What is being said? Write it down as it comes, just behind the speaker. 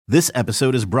This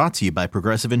episode is brought to you by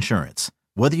Progressive Insurance.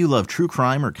 Whether you love true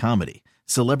crime or comedy,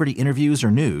 celebrity interviews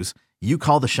or news, you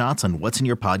call the shots on what's in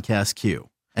your podcast queue.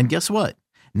 And guess what?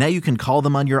 Now you can call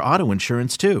them on your auto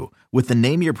insurance too with the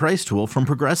Name Your Price tool from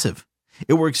Progressive.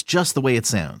 It works just the way it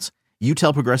sounds. You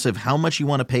tell Progressive how much you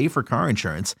want to pay for car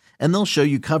insurance, and they'll show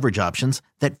you coverage options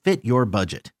that fit your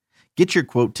budget. Get your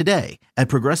quote today at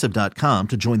Progressive.com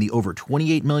to join the over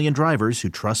 28 million drivers who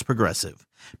trust Progressive.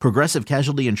 Progressive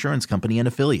Casualty Insurance Company and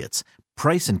Affiliates.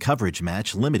 Price and coverage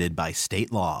match limited by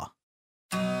state law.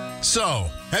 So,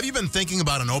 have you been thinking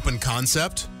about an open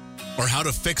concept? Or how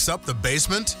to fix up the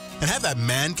basement and have that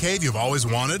man cave you've always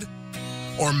wanted?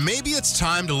 Or maybe it's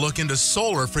time to look into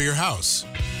solar for your house.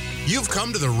 You've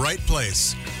come to the right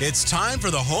place. It's time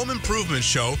for the Home Improvement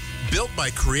Show, built by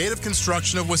Creative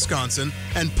Construction of Wisconsin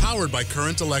and powered by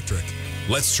Current Electric.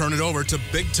 Let's turn it over to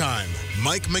Big Time,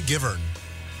 Mike McGivern.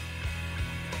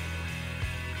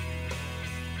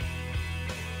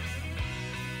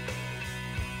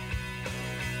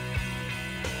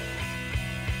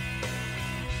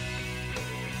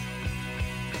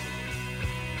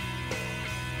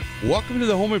 Welcome to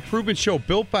the Home Improvement Show,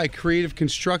 built by Creative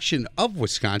Construction of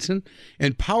Wisconsin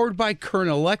and powered by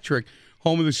Current Electric,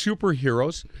 home of the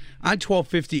superheroes. On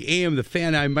 1250 AM, The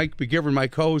Fan, I'm Mike McGivern, my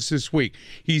co-host this week.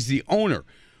 He's the owner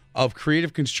of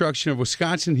Creative Construction of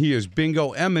Wisconsin. He is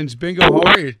Bingo Emmons. Bingo,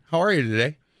 how are you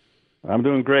today? I'm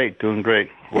doing great,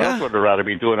 What else would I rather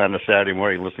be doing on a Saturday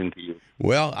morning listening to you?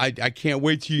 Well, I can't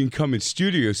wait till you can come in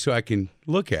studio so I can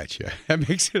look at you. That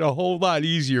makes it a whole lot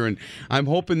easier, and I'm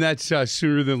hoping that's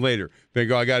sooner than later.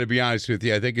 Bingo, I got to be honest with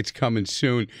you. I think it's coming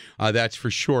soon, that's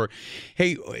for sure.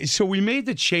 Hey, so we made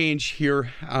the change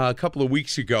here a couple of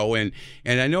weeks ago, and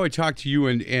I know I talked to you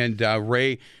and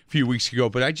Ray a few weeks ago,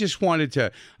 but I just wanted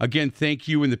to, again, thank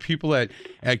you and the people at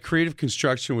Creative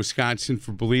Construction Wisconsin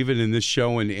for believing in this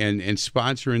show and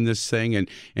sponsoring this thing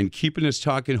and keeping us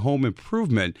talking home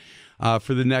improvement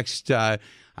for the next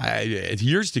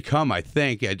years to come, I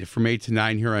think, from 8 to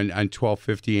 9 here on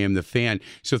 1250 AM, The Fan.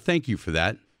 So thank you for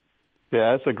that.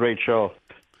 Yeah, it's a great show.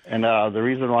 And the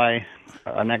reason why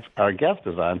our guest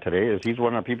is on today is he's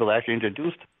one of the people that actually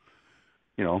introduced,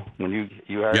 when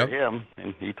you hired him,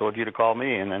 and he told you to call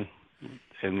me, and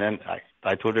then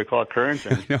I told you to call Current,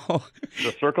 and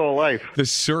the circle of life. The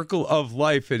circle of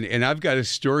life, and I've got a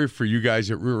story for you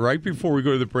guys right before we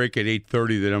go to the break at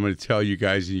 8:30 that I'm going to tell you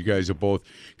guys, and you guys will both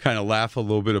kind of laugh a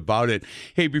little bit about it.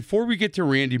 Hey, before we get to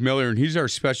Randy Miller, and he's our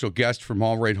special guest from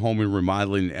All Right Home and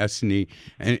Remodeling, S&E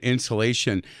and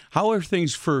Insulation, how are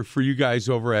things for you guys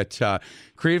over at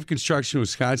Creative Construction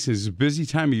Wisconsin? Is it a busy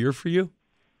time of year for you?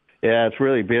 Yeah, it's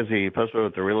really busy, especially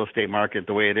with the real estate market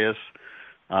the way it is.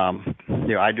 I'm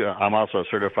also a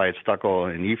certified stucco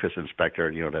and EIFS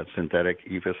inspector. That synthetic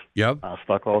EIFS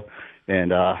stucco,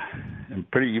 and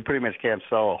you pretty much can't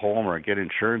sell a home or get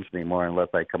insurance anymore unless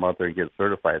I come out there and get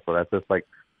certified. So that's just like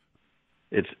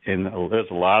there's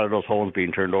a lot of those homes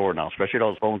being turned over now, especially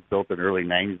those homes built in the early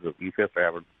 '90s with EIFS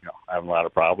are having a lot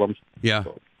of problems. Yeah,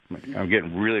 so I'm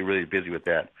getting really really busy with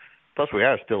that. Plus, we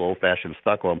are still old-fashioned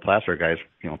stucco and plaster guys.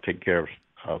 Take care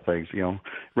of things. I'm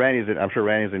sure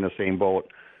Randy's in the same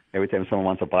boat. Every time someone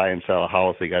wants to buy and sell a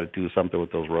house, they got to do something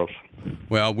with those roofs.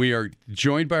 Well, we are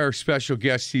joined by our special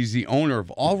guest. He's the owner of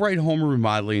All Right Home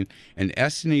Remodeling and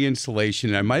S&E Insulation.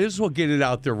 And I might as well get it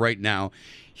out there right now.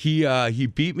 He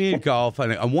beat me in golf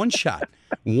on one shot.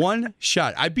 One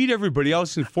shot. I beat everybody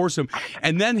else in foursome.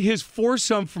 And then his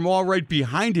foursome from All Right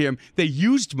behind him, they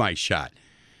used my shot.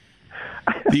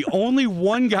 The only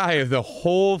one guy of the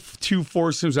whole two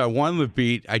foursomes I wanted to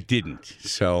beat, I didn't.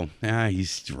 So,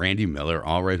 he's Randy Miller,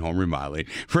 All Right Home Remodeling.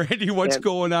 Randy, what's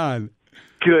going on?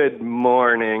 Good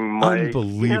morning, Mike.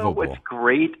 Unbelievable. What's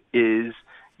great is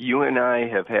you and I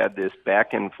have had this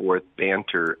back and forth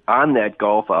banter on that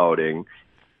golf outing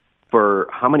for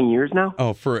how many years now?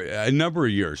 Oh, for a number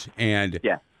of years. And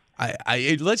yeah.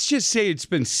 Let's just say it's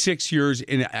been 6 years,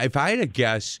 and if I had to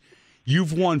guess,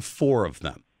 you've won 4 of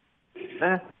them.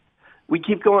 We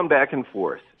keep going back and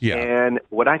forth. Yeah. And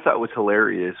what I thought was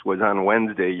hilarious was on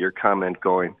Wednesday, your comment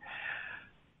going,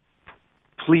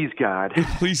 please, God,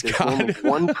 please, there's God. only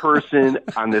one person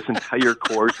on this entire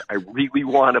course I really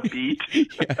want to beat.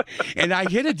 Yeah. And I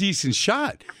hit a decent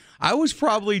shot. I was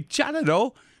probably,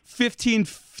 15,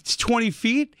 20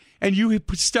 feet, and you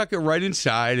stuck it right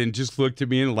inside and just looked at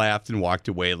me and laughed and walked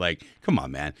away like, come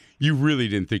on, man. You really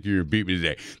didn't think you were going to beat me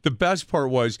today. The best part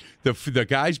was the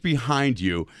guys behind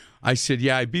you. I said,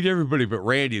 yeah, I beat everybody but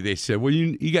Randy. They said, well,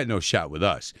 you got no shot with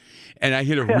us. And I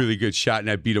hit a really good shot,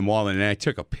 and I beat them all. And I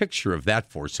took a picture of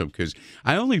that for some because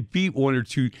I only beat one or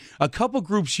two. A couple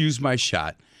groups used my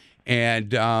shot,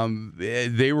 and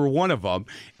they were one of them.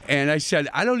 And I said,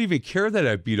 I don't even care that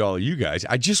I beat all of you guys.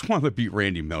 I just want to beat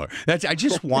Randy Miller. I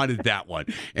just wanted that one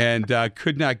and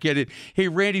could not get it. Hey,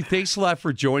 Randy, thanks a lot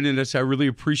for joining us. I really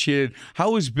appreciate it.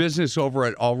 How is business over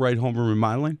at All Right Home and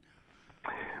Remodeling?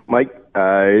 Mike,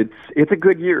 it's a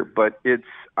good year, but it's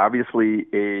obviously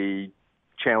a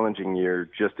challenging year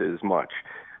just as much.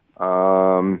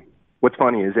 What's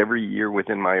funny is every year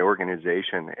within my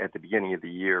organization at the beginning of the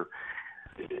year,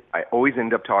 I always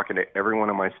end up talking to every one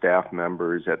of my staff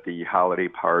members at the holiday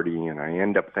party, and I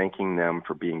end up thanking them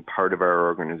for being part of our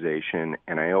organization,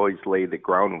 and I always lay the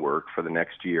groundwork for the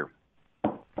next year.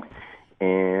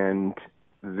 And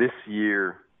this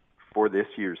year, for this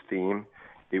year's theme,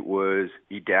 it was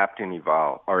adapt and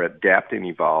evolve,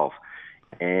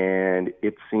 and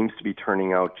it seems to be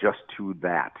turning out just to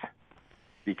that,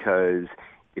 because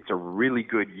it's a really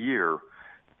good year,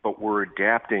 but we're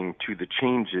adapting to the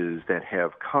changes that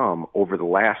have come over the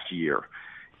last year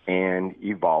and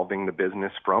evolving the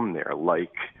business from there,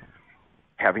 like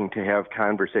having to have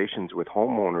conversations with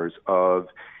homeowners of,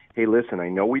 hey, listen, I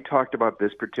know we talked about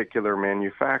this particular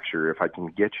manufacturer. If I can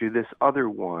get you this other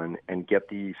one and get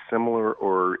the similar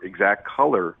or exact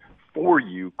color for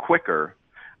you quicker,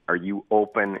 are you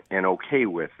open and okay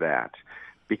with that?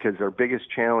 Because our biggest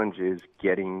challenge is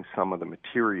getting some of the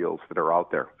materials that are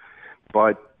out there.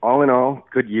 But all in all,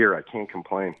 good year. I can't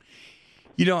complain.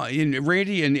 You know, in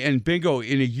Randy and Bingo,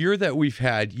 in a year that we've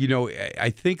had, you know, I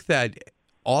think that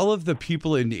all of the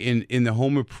people in the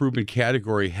home improvement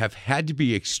category have had to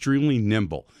be extremely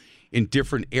nimble in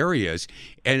different areas.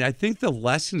 And I think the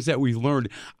lessons that we learned,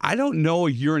 I don't know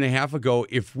a year and a half ago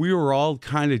if we were all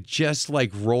kind of just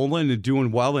like rolling and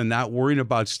doing well and not worrying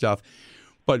about stuff.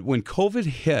 But when COVID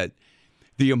hit,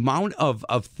 the amount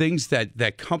of things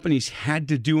that companies had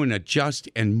to do and adjust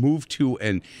and move to,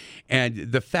 and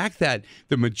the fact that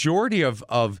the majority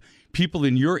of people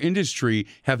in your industry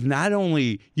have not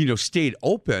only, you know, stayed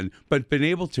open, but been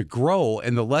able to grow,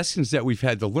 and the lessons that we've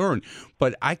had to learn.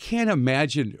 But I can't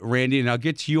imagine, Randy, and I'll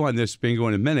get to you on this, Bingo,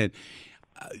 in a minute,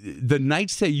 the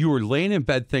nights that you were laying in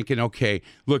bed thinking, okay,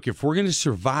 look, if we're going to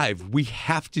survive, we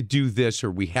have to do this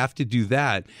or we have to do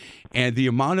that. And the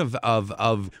amount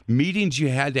of meetings you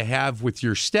had to have with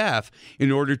your staff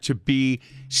in order to be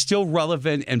still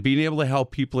relevant and being able to help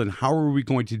people, and how are we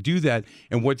going to do that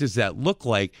and what does that look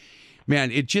like? Man,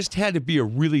 it just had to be a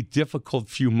really difficult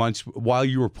few months while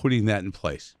you were putting that in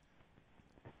place.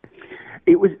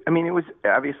 It was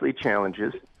obviously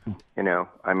challenges. You know,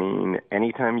 I mean,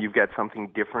 anytime you've got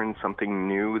something different, something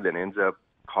new that ends up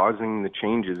causing the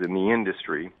changes in the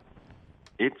industry,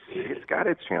 it's got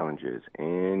its challenges,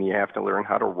 and you have to learn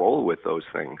how to roll with those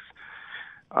things.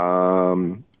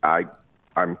 I'm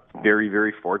very,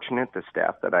 very fortunate, the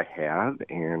staff that I have,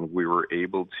 and we were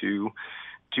able to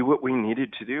do what we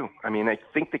needed to do. I mean, I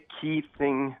think the key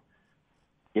thing,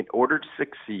 in order to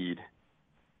succeed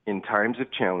in times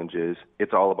of challenges,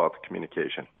 it's all about the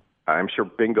communication. I'm sure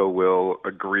Bingo will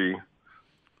agree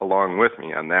along with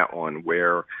me on that one,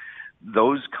 where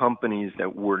those companies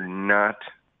that were not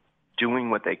doing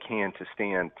what they can to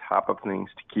stay on top of things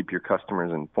to keep your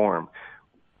customers informed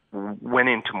went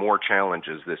into more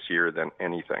challenges this year than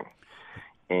anything.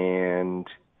 And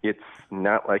it's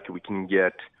not like we can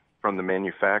get from the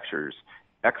manufacturers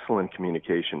excellent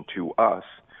communication to us,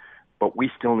 but we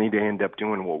still need to end up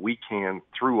doing what we can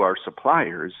through our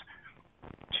suppliers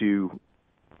to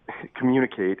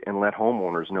communicate and let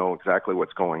homeowners know exactly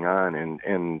what's going on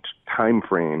and time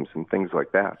frames and things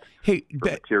like that. Hey,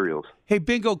 materials. Hey,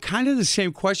 Bingo, kind of the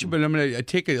same question, but I'm going to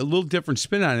take a little different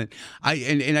spin on it.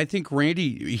 I think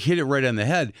Randy hit it right on the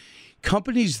head.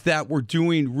 Companies that were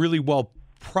doing really well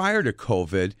prior to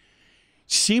COVID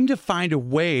seem to find a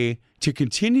way to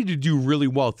continue to do really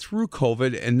well through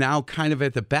COVID, and now kind of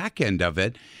at the back end of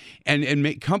it, and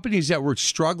make companies that were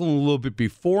struggling a little bit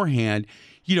beforehand,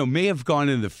 you know, may have gone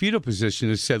in the fetal position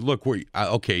and said, look,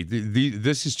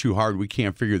 this is too hard. We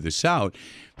can't figure this out.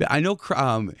 But I know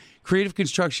Creative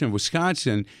Construction of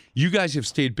Wisconsin, you guys have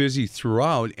stayed busy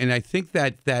throughout. And I think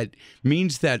that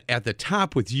means that at the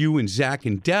top with you and Zach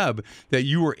and Deb, that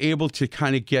you were able to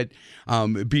kind of get,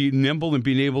 be nimble and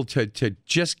being able to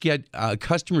just get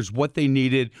customers what they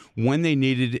needed, when they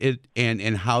needed it,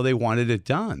 and how they wanted it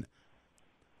done.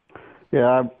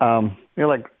 Yeah,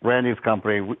 like Randy's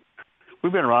company,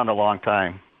 we've been around a long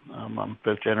time. I'm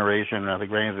fifth generation. I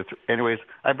think anyways,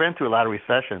 I've been through a lot of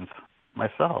recessions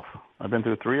myself. I've been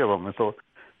through 3 of them, and so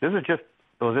this is just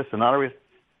another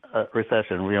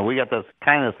recession. You know, we got this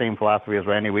kind of the same philosophy as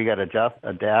Randy. We got to adjust,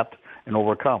 adapt, and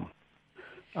overcome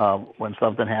when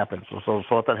something happens. So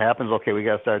something happens, okay, we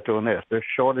got to start doing this. There's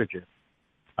shortages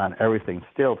on everything.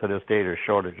 Still to this day, there's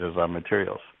shortages on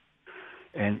materials.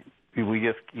 and we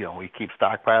just, we keep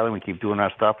stockpiling, we keep doing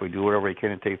our stuff, we do whatever we can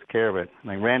to take care of it.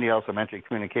 Like Randy also mentioned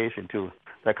communication too.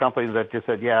 That companies that just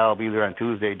said, yeah, I'll be there on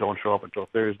Tuesday, don't show up until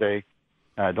Thursday,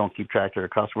 don't keep track of their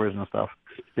customers and stuff.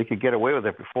 They could get away with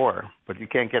it before, but you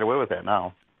can't get away with that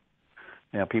now.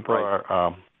 People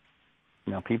are,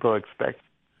 people expect,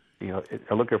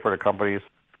 are looking for the companies.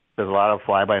 There's a lot of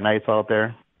fly-by-nights out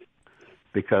there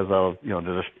because of,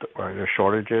 there's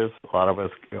shortages. A lot of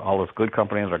us, all those good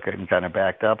companies are getting kind of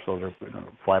backed up, so they're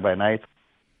fly-by-nights.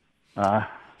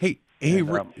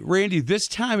 Randy, this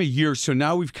time of year, so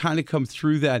now we've kind of come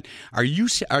through that. Are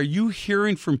you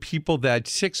hearing from people that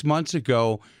 6 months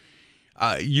ago,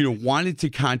 wanted to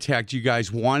contact you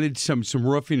guys, wanted some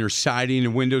roofing or siding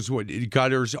and windows,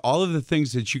 gutters, all of the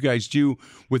things that you guys do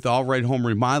with All Right Home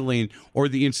Remodeling or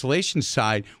the insulation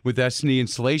side with S&E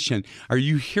Insulation? Are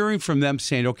you hearing from them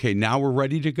saying, okay, now we're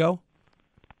ready to go?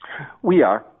 We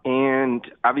are. And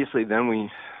obviously then we,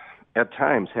 at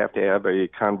times, have to have a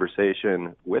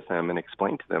conversation with them and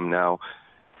explain to them, now,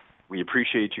 we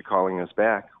appreciate you calling us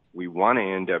back. We want to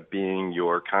end up being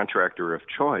your contractor of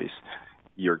choice.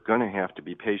 You're going to have to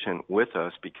be patient with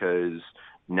us because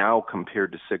now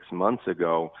compared to 6 months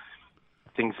ago,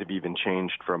 things have even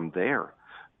changed from there.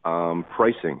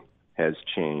 Pricing has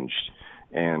changed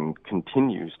and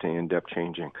continues to end up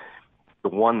changing. The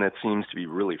one that seems to be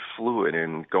really fluid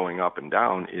and going up and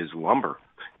down is lumber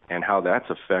and how that's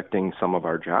affecting some of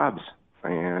our jobs.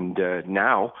 And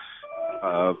now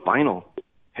vinyl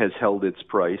has held its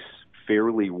price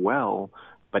fairly well,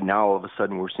 but now all of a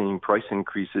sudden we're seeing price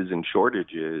increases and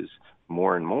shortages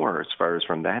more and more as far as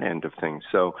from that end of things.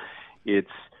 So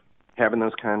it's having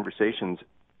those conversations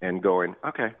and going,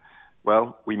 okay,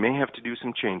 well, we may have to do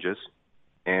some changes.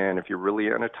 And if you're really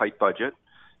on a tight budget,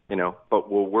 but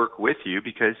we'll work with you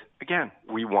because, again,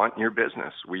 we want your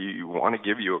business. We want to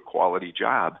give you a quality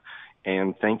job.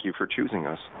 And thank you for choosing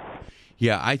us.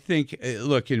 Yeah, I think,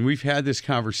 look, and we've had this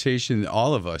conversation,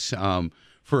 all of us,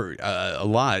 for a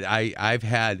lot. I've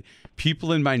had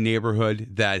people in my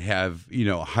neighborhood that have,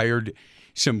 hired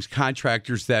some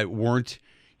contractors that weren't,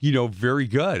 very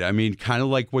good. I mean, kind of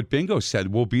like what Bingo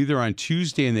said. We'll be there on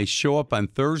Tuesday and they show up on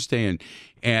Thursday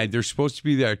and they're supposed to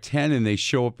be there at 10 and they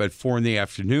show up at 4 in the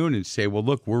afternoon and say, well,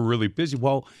 look, we're really busy.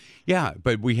 Well, yeah,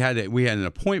 but we had an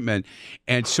appointment.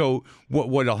 And so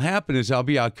what'll happen is I'll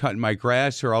be out cutting my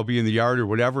grass or I'll be in the yard or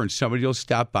whatever, and somebody will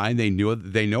stop by and they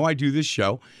know I do this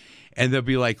show. And they'll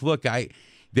be like, look,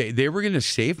 they were going to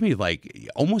save me like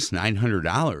almost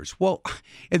 $900. Well,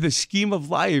 in the scheme of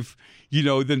life, the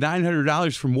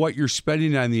 $900 from what you're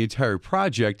spending on the entire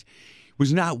project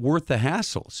was not worth the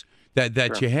hassles that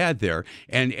Sure. you had there.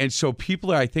 And so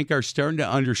people, I think, are starting to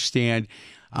understand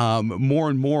more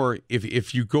and more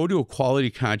if you go to a quality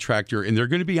contractor and they're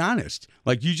going to be honest,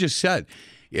 like you just said,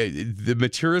 the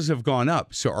materials have gone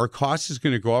up. So our cost is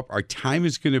going to go up. Our time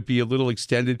is going to be a little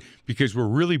extended because we're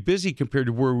really busy compared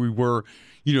to where we were,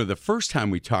 the first time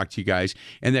we talked to you guys.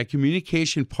 And that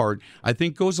communication part, I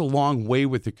think, goes a long way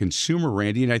with the consumer,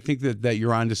 Randy. And I think that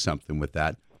you're onto something with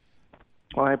that.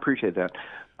 Well, I appreciate that.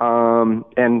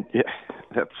 And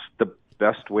that's the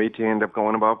best way to end up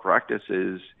going about practice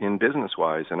is in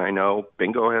business-wise. And I know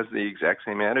Bingo has the exact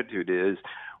same attitude is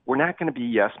we're not going to be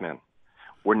yes men.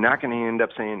 We're not going to end up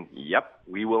saying, yep,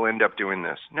 we will end up doing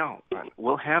this. No,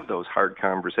 we'll have those hard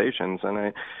conversations.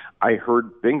 And I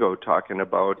heard Bingo talking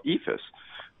about EFIS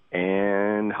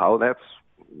and how that's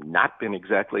not been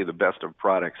exactly the best of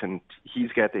products. And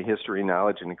he's got the history,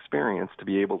 knowledge, and experience to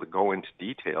be able to go into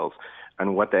details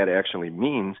on what that actually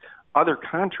means. Other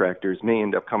contractors may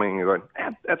end up coming and going,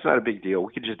 that's not a big deal.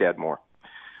 We could just add more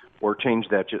or change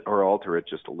that or alter it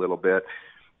just a little bit.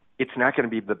 It's not going to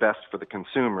be the best for the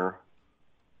consumer,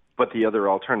 but the other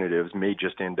alternatives may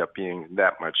just end up being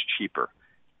that much cheaper.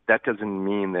 That doesn't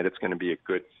mean that it's going to be a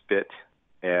good fit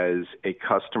as a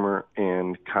customer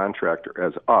and contractor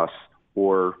as us,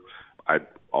 or I'd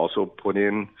also put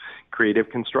in creative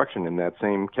construction in that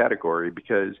same category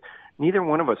because neither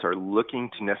one of us are looking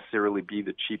to necessarily be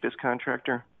the cheapest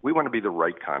contractor. We want to be the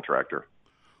right contractor.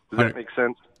 Does that make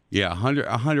sense? Yeah,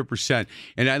 100%.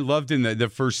 And I loved in the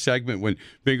first segment when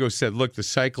Bingo said, look, the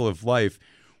cycle of life,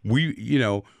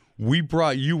 we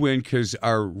brought you in because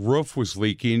our roof was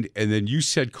leaking, and then you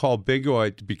said call Bingo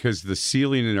because the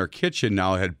ceiling in our kitchen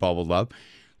now had bubbled up.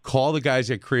 Call the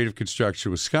guys at Creative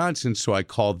Construction Wisconsin, so I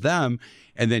called them,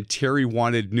 and then Terry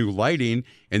wanted new lighting,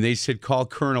 and they said call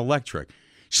Current Electric.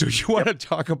 So you want to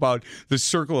talk about the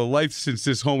circle of life since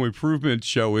this home improvement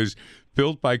show is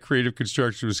built by Creative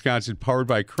Construction Wisconsin, powered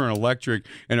by Current Electric,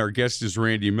 and our guest is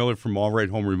Randy Miller from All Right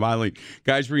Home Remodeling.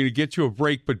 Guys, we're going to get to a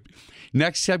break, but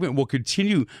next segment we'll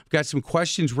continue. We've got some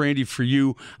questions, Randy, for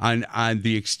you on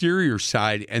the exterior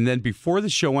side, and then before the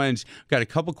show ends, I've got a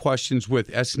couple questions with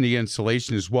S&E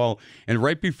Insulation as well. And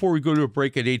right before we go to a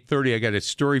break at 8:30, I got a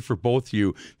story for both of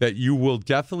you that you will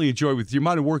definitely enjoy. With the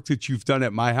amount of work that you've done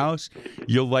at my house,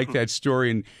 you'll like that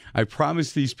story. And I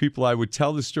promised these people I would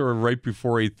tell the story right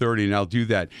before 8:30, and I'll do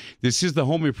that. This is the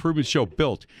Home Improvement Show,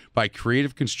 built by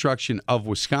Creative Construction of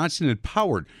Wisconsin and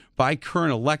powered by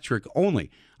Current Electric, only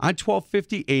on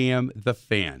 1250 AM The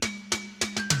Fan.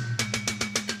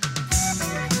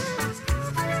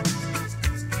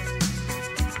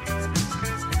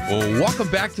 Well, welcome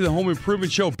back to the Home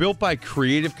Improvement Show, built by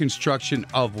Creative Construction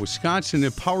of Wisconsin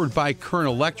and powered by Current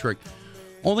Electric,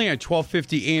 only on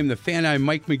 1250 AM The Fan. I'm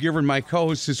Mike McGivern. My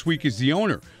co-host this week is the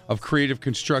owner of Creative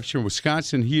Construction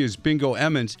Wisconsin. He is Bingo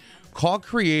Emmons. Call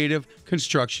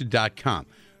creativeconstruction.com.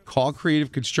 Call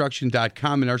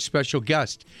creativeconstruction.com, and our special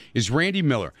guest is Randy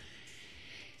Miller.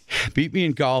 Beat me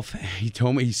in golf. He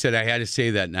told me, he said I had to say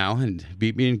that now, and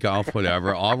beat me in golf,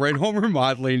 whatever. All Right Home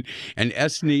Remodeling and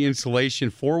S&E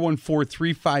Insulation,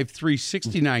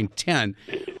 414-353-6910.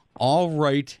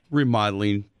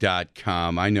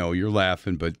 allrightremodeling.com. I know you're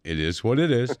laughing, but it is what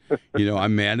it is. You know,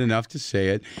 I'm man enough to say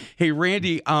it. Hey,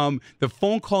 Randy, the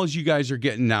phone calls you guys are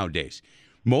getting nowadays,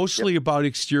 mostly about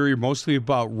exterior, mostly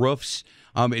about roofs.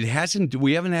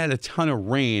 We haven't had a ton of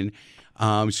rain.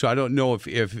 So I don't know if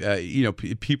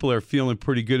people are feeling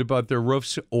pretty good about their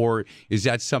roofs, or is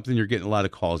that something you're getting a lot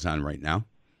of calls on right now?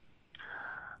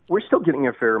 We're still getting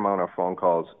a fair amount of phone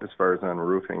calls as far as on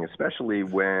roofing, especially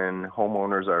when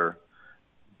homeowners are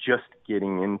just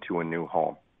getting into a new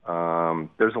home.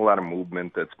 There's a lot of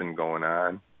movement that's been going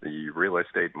on. The real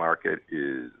estate market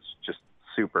is just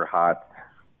super hot.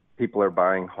 People are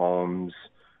buying homes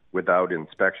without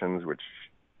inspections, which,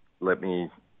 let me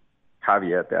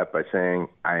caveat that by saying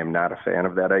I am not a fan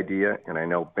of that idea, and I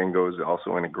know Bingo is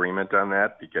also in agreement on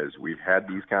that because we've had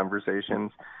these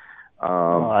conversations.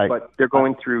 But they're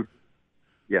going through.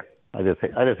 Yeah, I just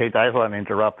hate that. I just want to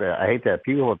interrupt. I hate that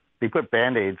people, they put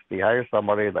Band-Aids. They hire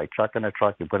somebody like Chuck in a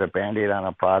truck. They put a Band-Aid on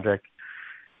a project,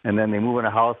 and then they move in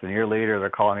a house, and a year later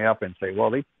they're calling me up and say, "Well,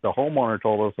 the homeowner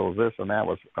told us it was this and that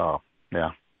was." Oh,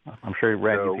 yeah. I'm sure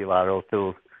Randy see a lot of those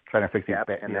too, trying to fix these.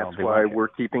 And that's why we're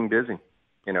keeping busy.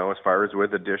 As far as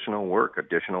with additional work,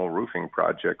 additional roofing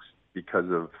projects,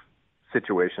 because of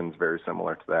situations very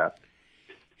similar to that.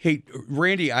 Hey,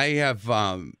 Randy, I have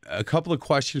a couple of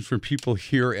questions from people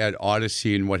here at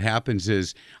Odyssey, and what happens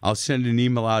is I'll send an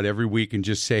email out every week and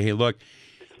just say, hey, look,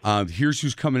 here's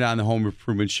who's coming on the Home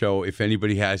Improvement Show if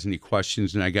anybody has any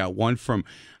questions. And I got one from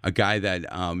a guy that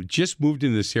just moved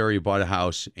in this area, bought a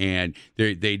house, and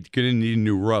they're going to need a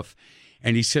new roof.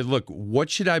 And he said, look,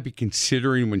 what should I be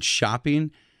considering when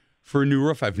shopping for a new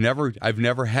roof? I've never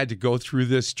had to go through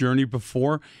this journey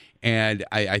before. And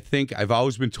I think I've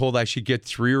always been told I should get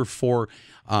 3 or 4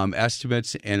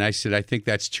 estimates. And I said, I think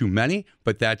that's too many,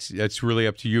 but that's really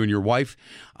up to you and your wife.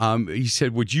 He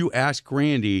said, would you ask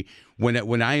Randy,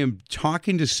 when I am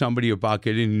talking to somebody about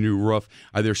getting a new roof,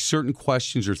 are there certain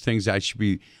questions or things I should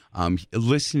be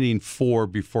listening for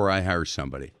before I hire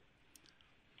somebody?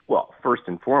 Well, first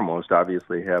and foremost,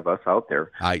 obviously have us out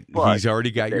there. He's already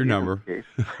got your number.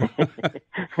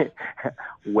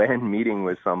 When meeting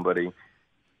with somebody,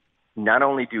 not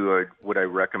only would I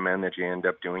recommend that you end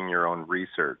up doing your own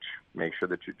research. Make sure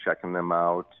that you're checking them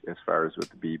out as far as with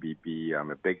the BBB.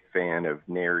 I'm a big fan of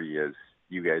NARI, as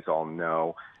you guys all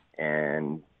know,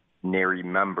 and NARI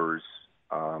members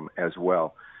as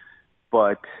well.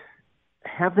 But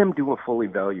have them do a full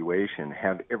evaluation.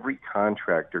 Have every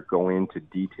contractor go into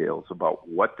details about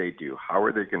what they do, how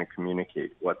are they going to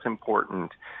communicate, what's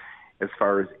important as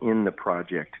far as in the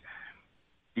project.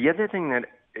 The other thing that,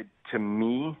 to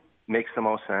me, makes the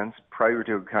most sense prior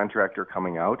to a contractor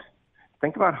coming out,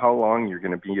 think about how long you're going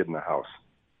to be in the house.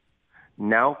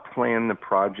 Now plan the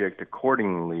project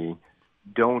accordingly.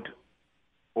 Don't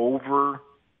over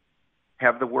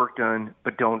have the work done,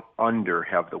 but don't under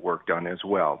have the work done as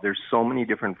well. There's so many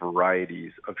different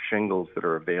varieties of shingles that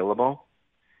are available.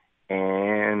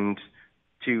 And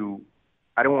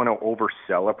I don't want to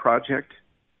oversell a project,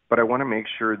 but I want to make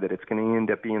sure that it's going to end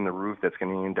up being the roof that's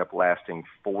going to end up lasting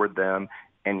for them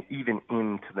and even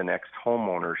into the next home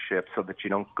ownership, so that you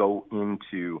don't go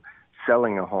into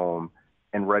selling a home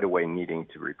and right away needing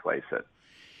to replace it.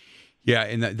 Yeah,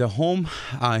 and the home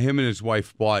him and his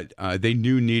wife bought, they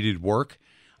knew needed work,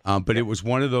 but it was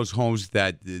one of those homes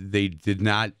that they did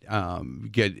not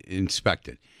get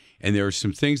inspected. and there are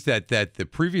some things that the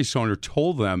previous owner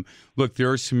told them, look,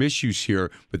 there are some issues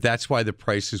here, but that's why the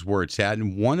price is where it's at.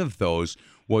 And one of those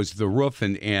was the roof,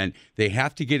 and they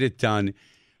have to get it done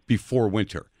before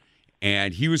winter.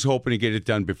 And he was hoping to get it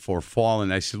done before fall.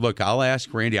 And I said, look, I'll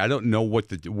ask Randy. I don't know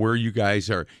where you guys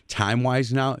are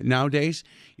time-wise nowadays.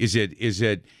 Is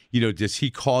it does he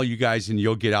call you guys and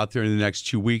you'll get out there in the next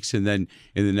 2 weeks, and then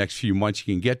in the next few months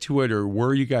you can get to it? Or where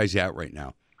are you guys at right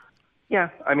now? Yeah,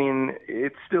 I mean,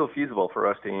 it's still feasible for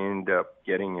us to end up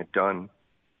getting it done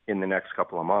in the next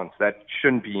couple of months. That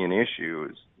shouldn't be an issue.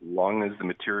 As long as the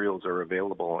materials are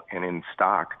available and in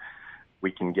stock,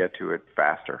 we can get to it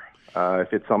faster.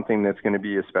 If it's something that's going to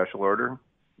be a special order,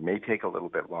 it may take a little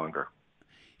bit longer.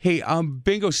 Hey,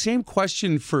 Bingo, same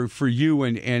question for you,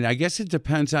 and I guess it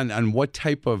depends on what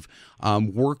type of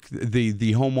work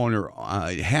the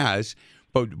homeowner has.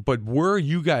 But where are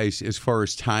you guys as far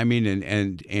as timing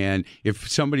and if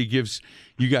somebody gives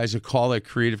you guys a call at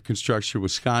Creative Construction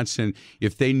Wisconsin,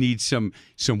 if they need some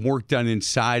work done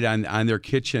inside on their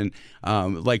kitchen,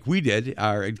 like we did,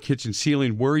 our kitchen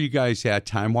ceiling, where are you guys at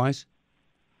time-wise?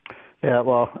 Yeah,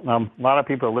 well, a lot of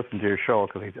people listen to your show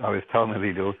because they always tell me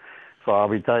they do. So I'll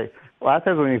be telling you, a lot of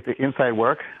times when it's the inside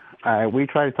work, we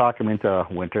try to talk them into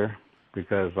winter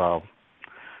because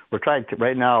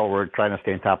right now we're trying to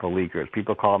stay on top of leakers.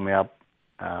 People call me up.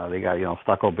 They got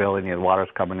stucco building and water's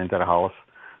coming into the house.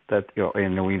 That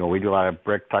and we do a lot of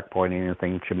brick tuck pointing and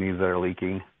things, chimneys that are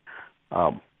leaking.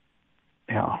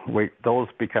 Those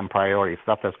become priority.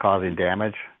 Stuff that's causing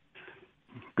damage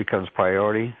becomes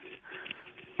priority.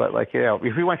 But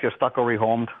if you want your stucco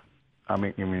rehomed,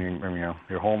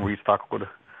 your home restuccoed,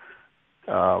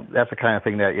 that's the kind of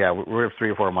thing that we have 3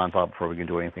 or 4 months out before we can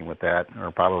do anything with that, or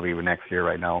probably even next year.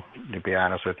 Right now, to be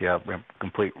honest with you, we have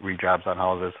complete rejobs on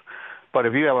houses. But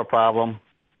if you have a problem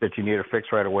that you need to fix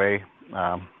right away,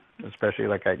 especially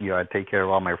I take care of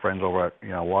all my friends over at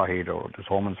Wahid or just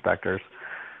home inspectors.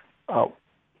 If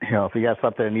you got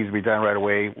something that needs to be done right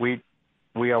away,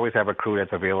 we always have a crew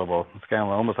that's available. It's kind of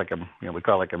almost like we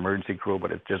call it like emergency crew,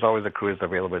 but there's always a crew that's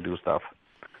available to do stuff.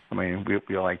 I mean,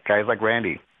 we like guys like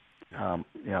Randy. He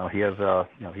has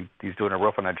he's doing a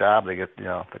roof on a job. They get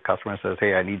the customer says,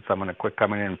 hey, I need someone to quick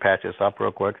come in and patch this up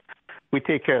real quick. We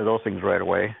take care of those things right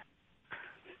away.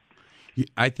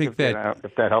 I think if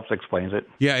that helps explains it.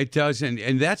 Yeah, it does,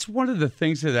 and that's one of the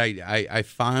things that I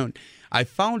found. I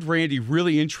found Randy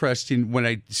really interesting when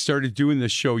I started doing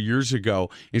this show years ago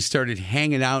and started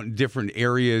hanging out in different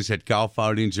areas at golf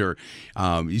outings or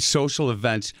social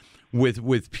events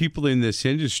with people in this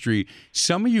industry.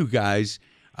 Some of you guys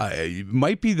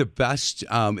might be the best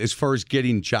as far as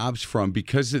getting jobs from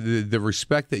because of the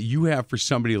respect that you have for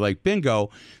somebody like Bingo,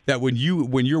 that when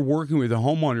you're working with a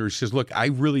homeowner who says, look, I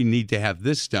really need to have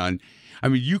this done. I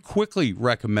mean, you quickly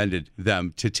recommended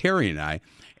them to Terry and I.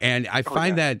 And I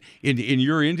find that in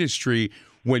your industry,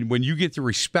 when you get the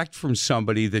respect from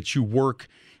somebody that you work,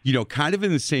 kind of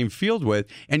in the same field with,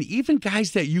 and even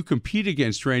guys that you compete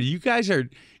against, Randy, you guys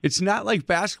it's not like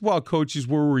basketball coaches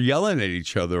where we're yelling at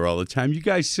each other all the time. You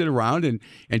guys sit around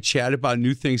and chat about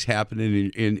new things happening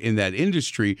in that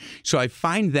industry. So I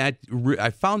found that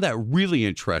really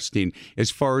interesting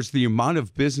as far as the amount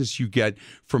of business you get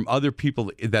from other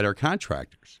people that are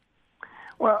contractors.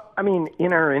 Well, I mean,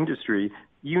 in our industry,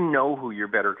 who your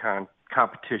better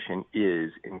competition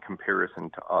is in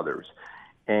comparison to others.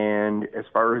 And as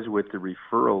far as with the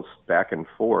referrals back and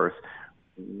forth,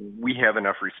 we have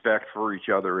enough respect for each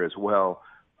other as well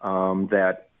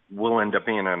that we'll end up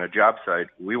being on a job site.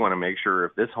 We want to make sure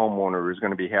if this homeowner is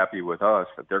going to be happy with us,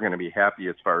 that they're going to be happy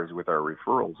as far as with our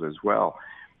referrals as well.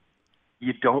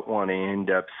 You don't want to end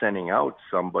up sending out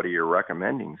somebody or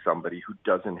recommending somebody who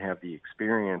doesn't have the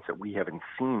experience that we haven't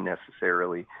seen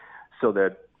necessarily, so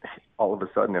that all of a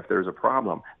sudden, if there's a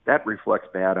problem, that reflects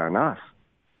bad on us.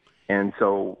 And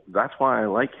so that's why I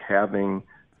like having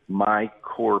my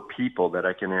core people that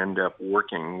I can end up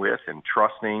working with and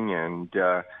trusting and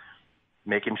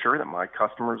making sure that my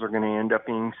customers are going to end up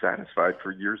being satisfied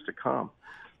for years to come.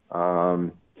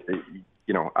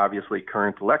 Obviously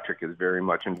Current Electric is very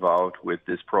much involved with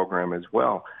this program as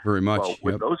well. Very much. Well,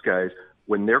 with those guys,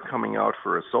 when they're coming out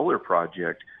for a solar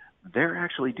project, they're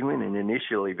actually doing an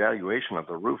initial evaluation of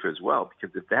the roof as well,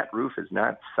 because if that roof is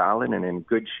not solid and in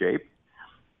good shape,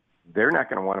 they're not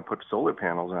going to want to put solar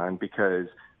panels on, because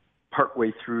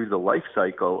partway through the life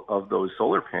cycle of those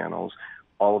solar panels,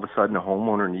 all of a sudden a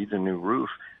homeowner needs a new roof.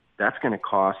 That's going to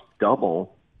cost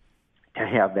double to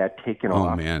have that taken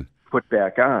off, put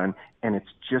back on, and it's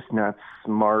just not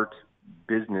smart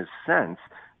business sense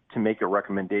to make a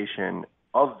recommendation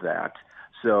of that.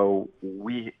 So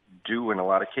we do, in a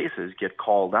lot of cases, get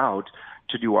called out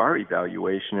to do our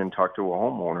evaluation and talk to a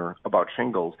homeowner about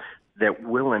shingles that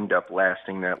will end up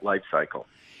lasting that life cycle.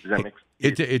 Does that make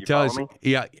sense? It does,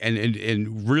 yeah,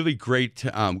 and really great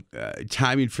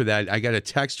timing for that. I got a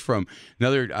text from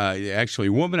another, actually,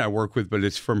 a woman I work with, but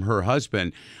it's from her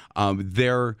husband.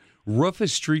 Their roof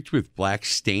is streaked with black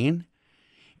stain,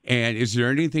 and is there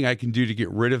anything I can do to get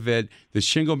rid of it? The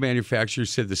shingle manufacturer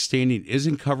said the staining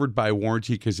isn't covered by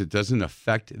warranty because it doesn't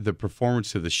affect the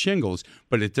performance of the shingles,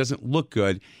 but it doesn't look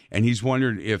good, and he's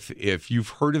wondered if you've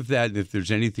heard of that and if there's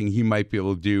anything he might be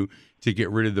able to do to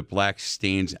get rid of the black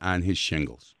stains on his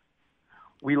shingles.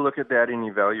 We look at that and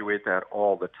evaluate that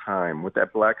all the time. What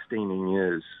that black staining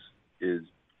is in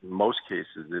most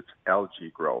cases, it's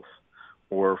algae growth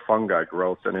or fungi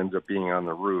growth that ends up being on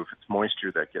the roof. It's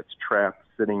moisture that gets trapped,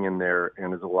 sitting in there,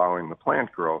 and is allowing the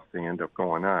plant growth to end up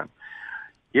going on.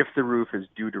 If the roof is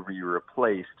due to be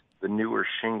replaced, the newer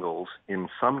shingles, in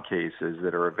some cases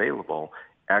that are available,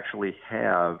 actually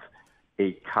have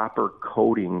a copper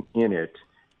coating in it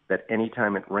that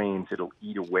anytime it rains, it'll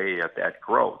eat away at that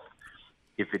growth.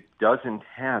 If it doesn't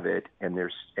have it, and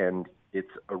it's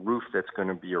a roof that's going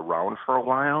to be around for a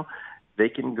while, they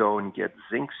can go and get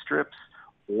zinc strips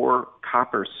or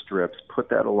copper strips, put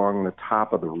that along the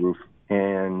top of the roof,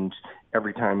 and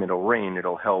every time it'll rain,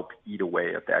 it'll help eat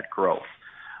away at that growth.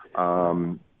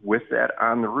 With that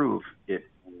on the roof,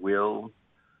 the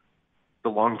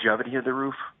longevity of the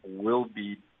roof will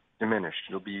be diminished.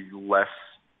 It'll be less.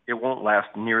 It won't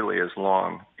last nearly as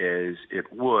long as it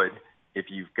would if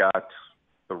you've got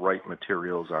the right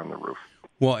materials on the roof.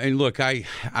 Well, and look, I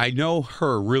know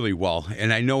her really well,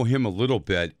 and I know him a little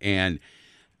bit, and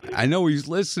I know he's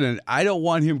listening. I don't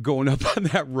want him going up on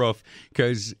that roof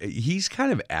because he's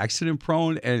kind of accident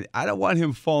prone, and I don't want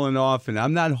him falling off, and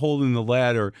I'm not holding the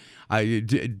ladder.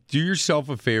 Do yourself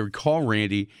a favor, call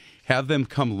Randy, have them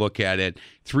come look at it,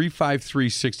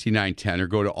 353-6910, or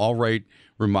go to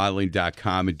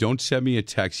allrightremodeling.com, and don't send me a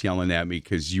text yelling at me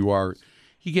because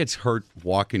he gets hurt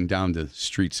walking down the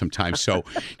street sometimes. So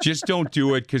just don't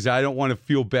do it because I don't want to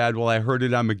feel bad. Well, I heard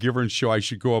it on McGivern's show. I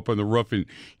should go up on the roof and,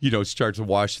 start to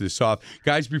wash this off.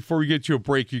 Guys, before we get to a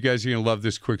break, you guys are going to love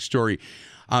this quick story.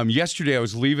 Yesterday, I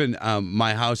was leaving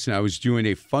my house, and I was doing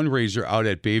a fundraiser out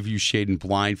at Bayview Shade and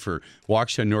Blind for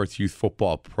Waukesha North Youth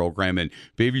Football Program. And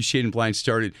Bayview Shade and Blind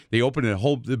they opened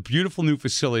a beautiful new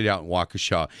facility out in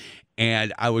Waukesha.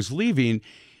 And I was leaving.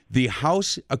 The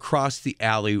house across the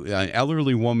alley, an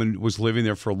elderly woman was living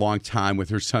there for a long time with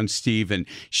her son, Steve, and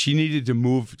she needed to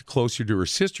move closer to her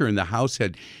sister, and the house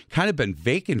had kind of been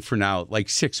vacant for now like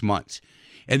 6 months.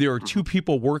 And there were two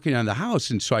people working on the house,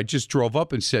 and so I just drove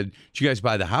up and said, "Did you guys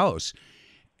buy the house?"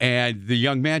 And the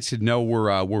young man said, "No, we're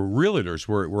realtors.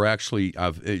 We're actually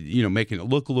making it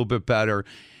look a little bit better."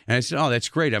 And I said, "Oh, that's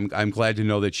great. I'm glad to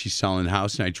know that she's selling the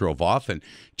house." And I drove off and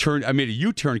I made a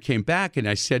U-turn, came back, and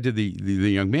I said to the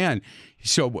young man,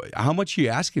 "So how much are you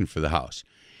asking for the house?"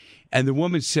 And the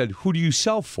woman said, "Who do you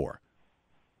sell for?"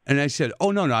 And I said, "Oh,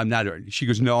 no, I'm not." She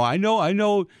goes, "No, I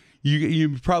know.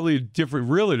 You're probably a different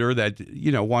realtor that,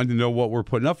 wanted to know what we're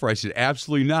putting up for." I said,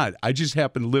 "Absolutely not. I just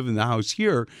happen to live in the house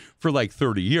here for like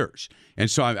 30 years. And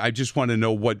so I just want to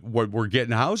know what we're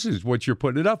getting houses, what you're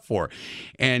putting it up for."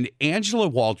 And Angela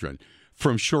Waldron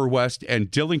from Shore West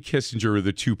and Dylan Kissinger are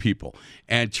the two people.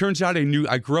 And it turns out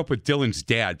I grew up with Dylan's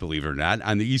dad, believe it or not,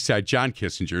 on the east side, John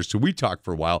Kissinger. So we talked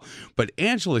for a while. But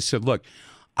Angela said, "Look,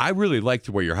 I really like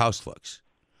the way your house looks.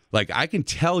 Like, I can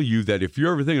tell you that if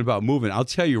you're ever thinking about moving, I'll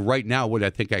tell you right now what I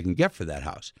think I can get for that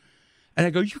house." And I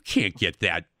go, "You can't get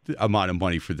that amount of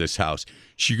money for this house."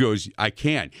 She goes, "I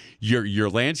can. Your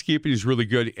landscaping is really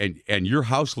good, and your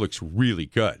house looks really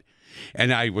good."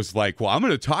 And I was like, "Well, I'm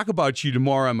going to talk about you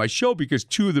tomorrow on my show because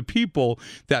two of the people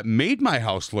that made my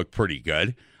house look pretty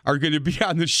good are going to be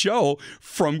on the show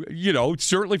from,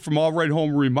 certainly from All Right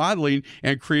Home Remodeling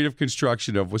and Creative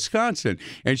Construction of Wisconsin."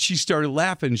 And she started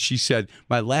laughing. She said,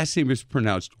 "My last name is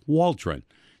pronounced Waldron,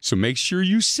 so make sure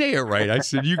you say it right." I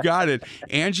said, "You got it."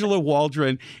 Angela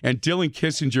Waldron and Dylan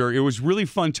Kissinger. It was really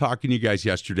fun talking to you guys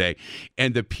yesterday.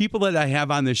 And the people that I have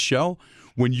on this show,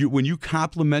 when you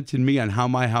complimented me on how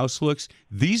my house looks,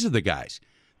 these are the guys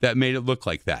that made it look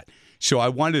like that. So I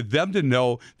wanted them to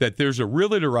know that there's a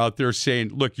realtor out there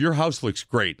saying, "Look, your house looks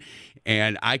great."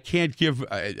 And I can't give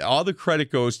all the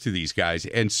credit goes to these guys.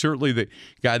 And certainly the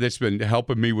guy that's been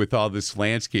helping me with all this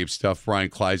landscape stuff, Brian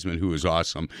Kleisman, who is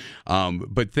awesome.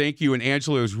 But thank you. And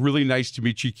Angela, it was really nice to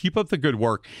meet you. Keep up the good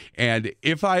work. And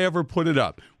if I ever put it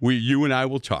up, you and I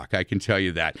will talk. I can tell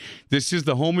you that. This is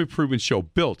the Home Improvement Show,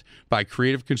 built by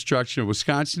Creative Construction of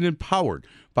Wisconsin and powered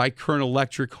by Kern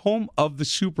Electric, home of the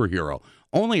superhero,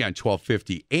 only on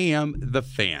 1250 AM The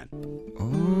Fan.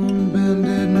 On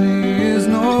bended knee is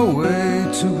no way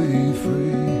to be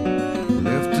free.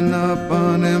 Lifting up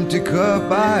an empty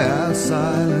cup I ask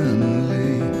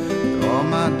silently. All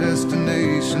my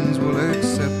destinations will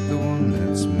accept the one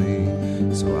that's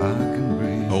me, so I can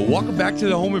breathe. Welcome back to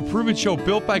the Home Improvement Show,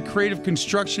 built by Creative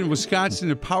Construction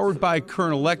Wisconsin and powered by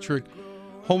Current Electric,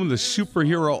 home of the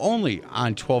superhero, only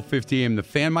on 1250 AM The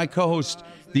Fan. My co-host,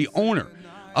 the owner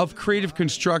of Creative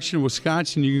Construction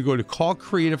Wisconsin. You can go to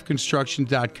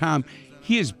callcreativeconstruction.com.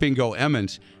 He is Bingo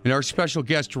Emmons, and our special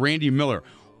guest, Randy Miller,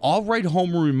 All Right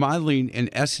Home Remodeling and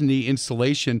S&E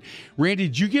Installation. Randy,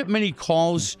 did you get many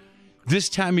calls this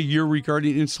time of year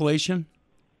regarding installation?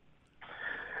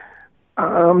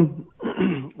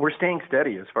 We're staying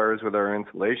steady as far as with our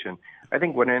insulation. I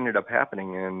think what ended up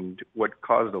happening and what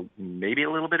caused maybe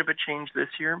a little bit of a change this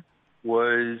year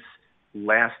was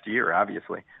last year,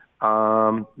 obviously.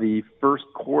 The first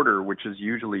quarter, which is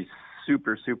usually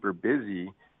super, super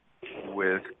busy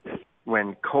with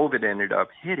when COVID ended up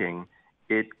hitting,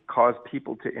 it caused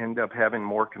people to end up having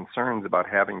more concerns about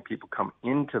having people come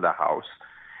into the house.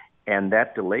 And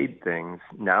that delayed things.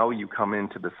 Now you come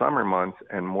into the summer months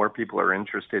and more people are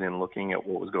interested in looking at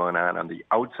what was going on the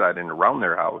outside and around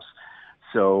their house.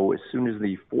 So as soon as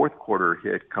the fourth quarter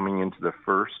hit, coming into the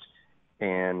first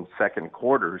and second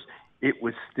quarters, it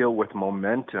was still with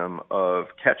momentum of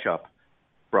catch up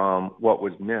from what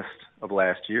was missed of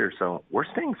last year. So we're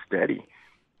staying steady.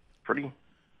 Pretty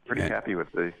happy with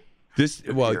the This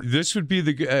would be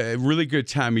the really good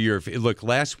time of year. Look,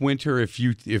 last winter, if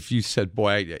you said,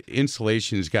 boy,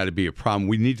 insulation has got to be a problem,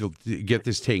 we need to get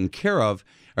this taken care of,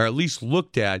 or at least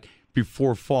looked at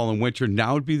before fall and winter,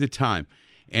 now would be the time.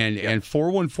 And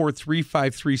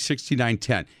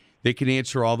 414-353-6910, they can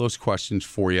answer all those questions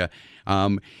for you.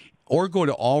 Or go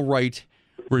to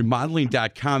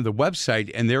allrightremodeling.com, the website,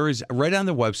 and there is, right on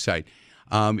the website,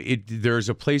 there's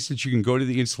a place that you can go to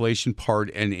the installation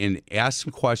part and ask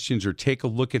some questions or take a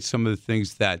look at some of the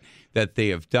things that they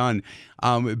have done.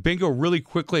 Bingo, really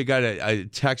quickly, I got a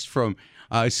text from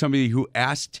somebody who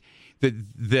asked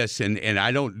this, and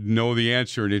I don't know the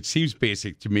answer, and it seems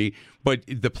basic to me, but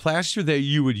the plaster that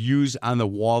you would use on the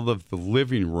wall of the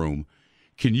living room,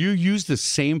 can you use the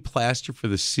same plaster for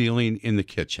the ceiling in the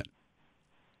kitchen?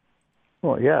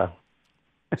 Well, yeah.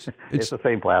 It's the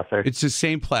same plaster. It's the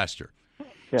same plaster.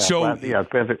 Yeah, so it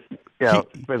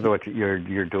depends on what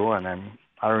you're doing, and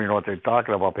I don't even know what they're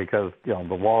talking about because the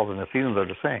walls and the ceilings are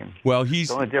the same. Well, the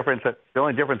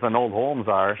only difference in old homes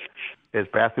is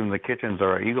bathrooms and the kitchens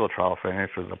are eagle trowel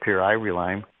finish with a pure ivory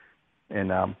lime,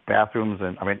 and bathrooms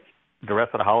and the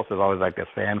rest of the house is always like a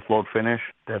sand float finish.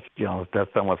 That's done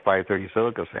with 530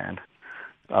 silica sand.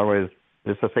 Otherwise,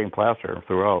 it's the same plaster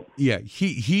throughout. Yeah,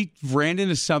 he ran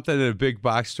into something at a big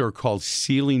box store called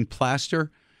ceiling plaster.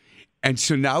 And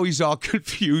so now he's all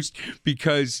confused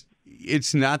because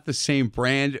it's not the same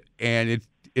brand and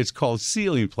it's called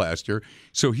ceiling plaster.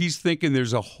 So he's thinking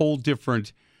there's a whole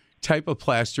different type of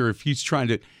plaster if he's trying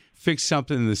to fix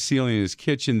something in the ceiling in his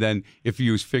kitchen than if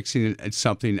he was fixing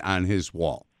something on his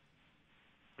wall.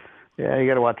 Yeah, you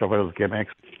got to watch out for those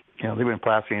gimmicks. They've been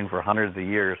plastering for hundreds of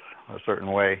years a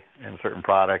certain way in certain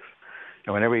products.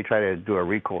 And whenever you try to do a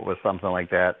recoat with something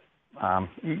like that,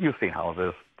 you've seen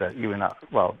houses that you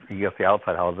get the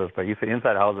outside houses, but you see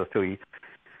inside houses too. You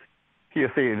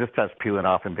see it just starts peeling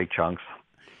off in big chunks.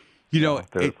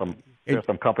 There's some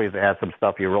companies that add some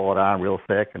stuff, you roll it on real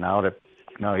thick, and now you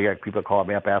got people calling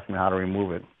me up asking me how to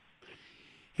remove it.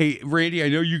 Hey, Randy, I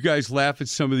know you guys laugh at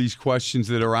some of these questions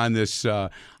that are on this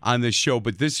show,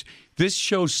 but this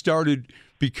show started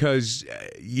because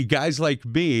you guys like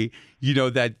me,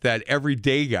 that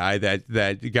everyday guy, that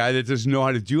guy that doesn't know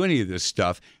how to do any of this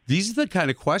stuff. These are the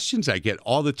kind of questions I get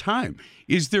all the time.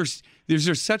 Is there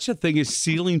such a thing as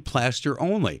ceiling plaster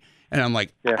only? And I'm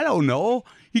like, yeah. I don't know.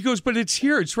 He goes, but it's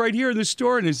here. It's right here in the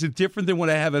store. And is it different than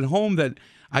what I have at home? That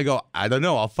I go, I don't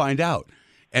know. I'll find out.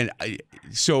 And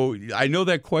so I know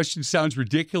that question sounds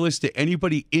ridiculous to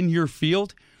anybody in your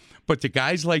field, but to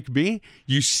guys like me,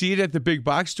 you see it at the big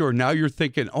box store. Now you're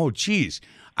thinking, oh, geez,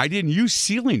 I didn't use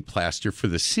ceiling plaster for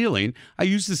the ceiling. I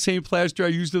used the same plaster I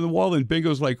used on the wall. And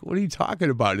Bingo's like, what are you talking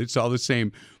about? It's all the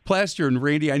same plaster. And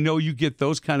Randy, I know you get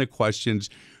those kind of questions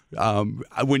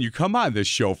when you come on this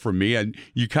show from me, and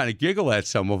you kind of giggle at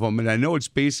some of them. And I know it's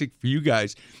basic for you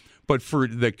guys, but for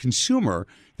the consumer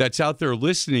that's out there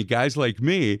listening, guys like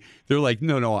me, they're like,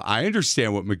 no, I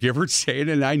understand what McGivern's saying,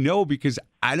 and I know because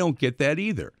I don't get that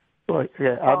either. Well,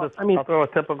 yeah, I'll throw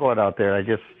a typical one out there.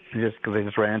 Just because I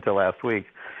just ran into last week.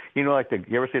 You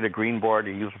ever see the green board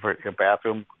you use for your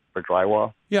bathroom for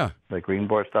drywall. Yeah. The green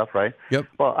board stuff, right? Yep.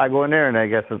 Well, I go in there and I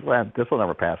guess this will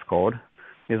never pass code.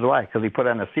 He says, why? Because he put it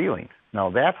on the ceiling. Now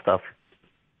that stuff,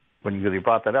 when you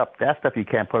brought that up, that stuff you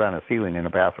can't put on a ceiling in a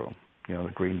bathroom. You know,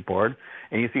 the green board.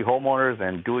 And you see homeowners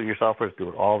and do-it-yourselfers do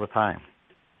it all the time.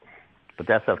 But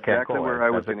that stuff can't go. Exactly where I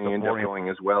was going to end up going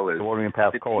as well is the won't even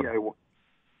pass code.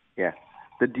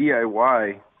 The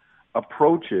DIY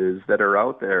approaches that are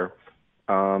out there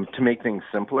to make things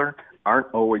simpler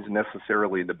aren't always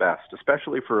necessarily the best,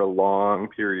 especially for a long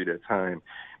period of time.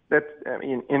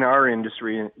 In our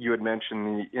industry, you had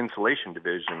mentioned the insulation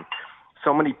division.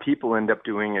 So many people end up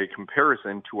doing a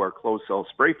comparison to our closed cell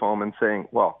spray foam and saying,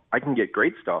 well, I can get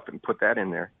great stuff and put that in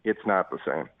there. It's not the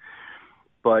same.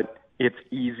 But it's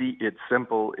easy, it's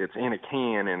simple, it's in a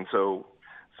can, and so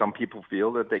some people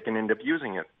feel that they can end up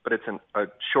using it. But it's a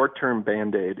short-term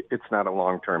Band-Aid. It's not a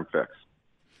long-term fix.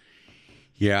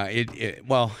 Yeah,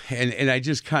 and I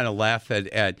just kind of laugh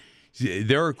at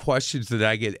there are questions that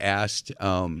I get asked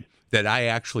that I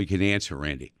actually can answer,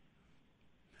 Randy.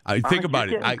 Think about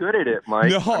it. I'm good at it, Mike.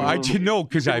 No, I didn't know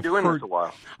because I've been doing this a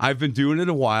while. I've been doing it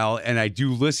a while, and I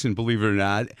do listen. Believe it or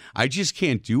not, I just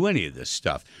can't do any of this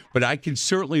stuff. But I can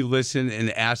certainly listen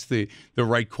and ask the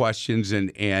right questions,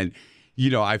 and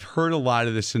I've heard a lot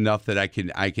of this enough that I can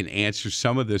answer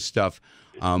some of this stuff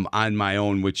on my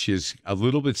own, which is a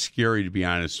little bit scary, to be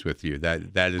honest with you.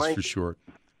 That is Mike, for sure.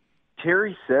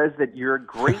 Terry says that you're a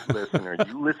great listener.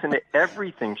 You listen to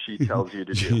everything she tells you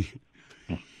to do.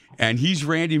 And he's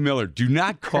Randy Miller. Do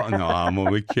not call. No, I'm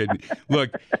only kidding.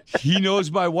 Look, he knows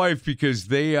my wife because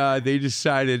they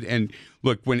decided. And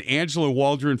look, when Angela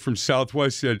Waldron from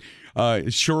Southwest said,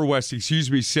 Shore West,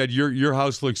 said your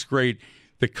house looks great.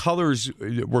 The colors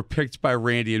were picked by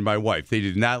Randy and my wife. They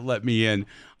did not let me in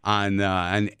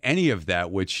on any of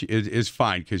that, which is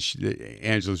fine because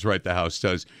Angela's right. The house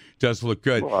does look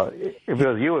good. Well, if it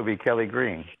was you, it would be Kelly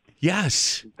Green.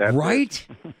 Yes, right?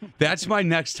 That's my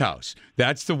next house.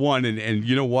 That's the one. And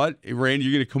you know what, Randy,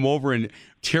 you're going to come over and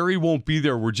Terry won't be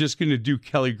there. We're just going to do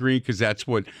Kelly Green because that's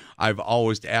what I've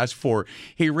always asked for.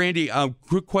 Hey, Randy,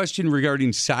 quick question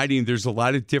regarding siding. There's a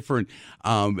lot of different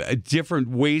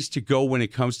ways to go when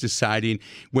it comes to siding.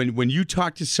 When you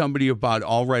talk to somebody about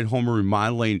All Right Home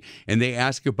Remodeling and they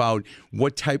ask about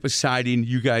what type of siding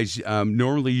you guys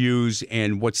normally use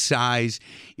and what size,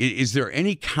 is there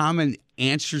any common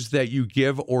answers that you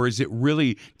give, or is it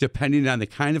really depending on the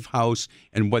kind of house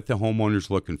and what the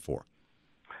homeowner's looking for?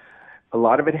 A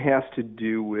lot of it has to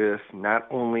do with not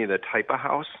only the type of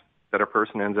house that a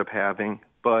person ends up having,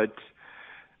 but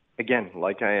again,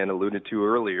 like I had alluded to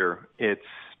earlier,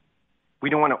 we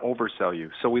don't want to oversell you.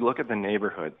 So we look at the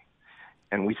neighborhood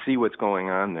and we see what's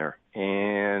going on there.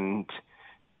 And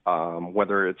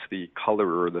whether it's the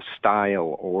color or the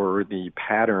style or the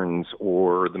patterns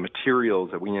or the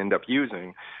materials that we end up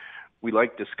using, we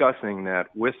like discussing that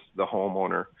with the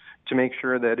homeowner to make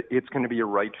sure that it's going to be a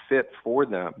right fit for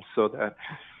them so that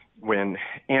when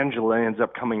Angela ends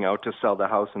up coming out to sell the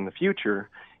house in the future,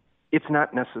 it's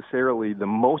not necessarily the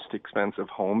most expensive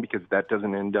home because that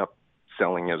doesn't end up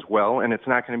selling as well, and it's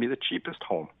not going to be the cheapest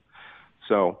home.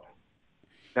 So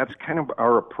that's kind of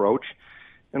our approach.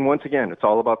 And once again, it's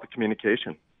all about the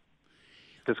communication,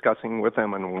 discussing with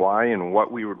them and why and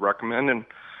what we would recommend, and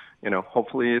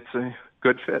hopefully it's a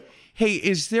good fit. Hey,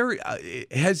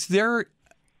 has there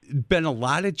been a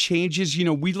lot of changes?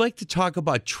 We like to talk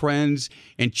about trends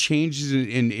and changes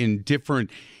in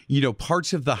different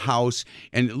parts of the house.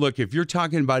 And look, if you're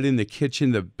talking about in the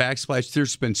kitchen, the backsplash,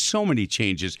 there's been so many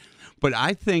changes. But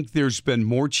I think there's been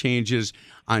more changes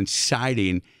on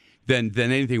siding than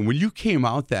anything. When you came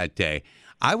out that day,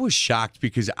 I was shocked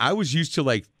because I was used to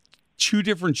like 2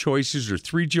 different choices or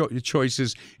 3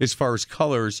 choices as far as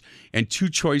colors and 2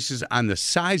 choices on the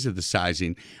size of the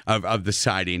sizing of the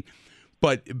siding.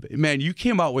 But, man, you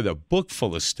came out with a book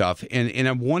full of stuff, and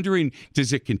I'm wondering,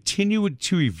 does it continue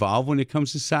to evolve when it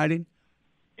comes to siding?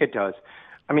 It does.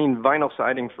 I mean, vinyl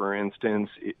siding, for instance,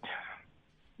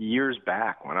 years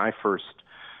back when I first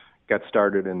got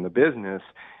started in the business,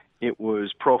 it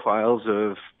was profiles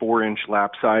of 4-inch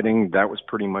lap siding. That was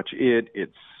pretty much it.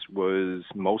 It was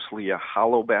mostly a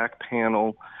hollow back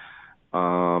panel.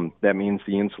 That means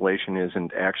the insulation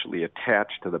isn't actually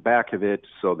attached to the back of it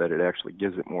so that it actually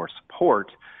gives it more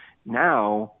support.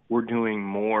 Now we're doing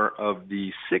more of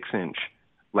the 6-inch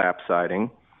lap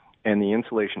siding, and the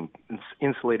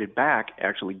insulated back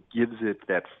actually gives it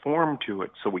that form to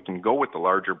it so we can go with the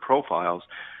larger profiles,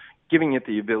 giving it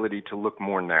the ability to look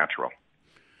more natural.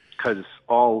 Because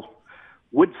all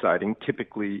wood siding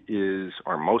typically is,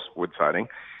 or most wood siding,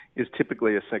 is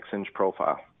typically a 6-inch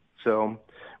profile. So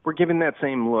we're giving that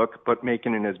same look, but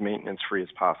making it as maintenance-free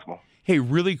as possible. Hey,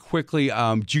 really quickly,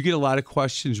 do you get a lot of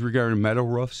questions regarding metal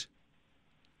roofs?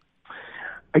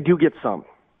 I do get some.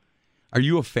 Are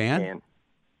you a fan? And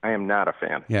I am not a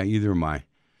fan. Yeah, either am I.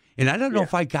 And I don't know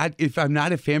if I'm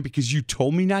not a fan because you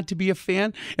told me not to be a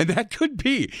fan, and that could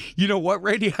be. You know what,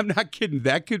 Randy? I'm not kidding.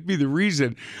 That could be the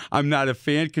reason I'm not a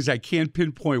fan, because I can't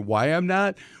pinpoint why I'm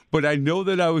not. But I know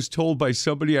that I was told by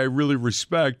somebody I really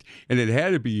respect, and it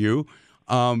had to be you,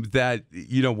 that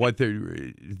you know what,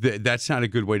 that's not a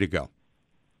good way to go.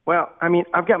 Well, I mean,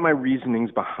 I've got my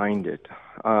reasonings behind it.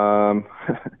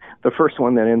 The first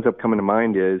one that ends up coming to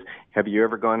mind is, have you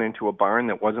ever gone into a barn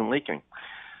that wasn't leaking?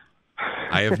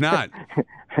 I have not.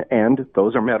 And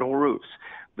those are metal roofs.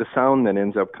 The sound that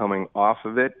ends up coming off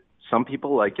of it, some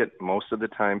people like it. Most of the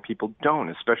time people don't,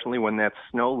 especially when that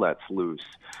snow lets loose.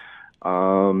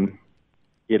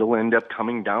 It'll end up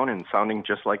coming down and sounding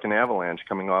just like an avalanche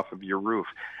coming off of your roof.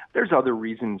 There's other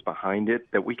reasons behind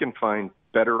it that we can find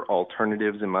better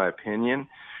alternatives, in my opinion,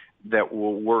 that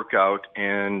will work out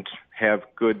and have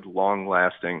good,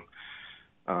 long-lasting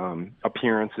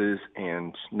appearances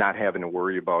and not having to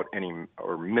worry about any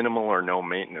or minimal or no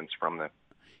maintenance from them.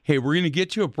 Hey, we're going to get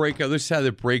to a break. Other side of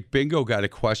the break, Bingo got a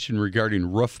question regarding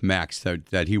Roof Max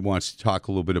that he wants to talk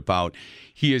a little bit about.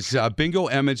 He is Bingo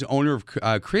Emmons, owner of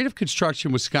Creative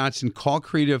Construction Wisconsin. Call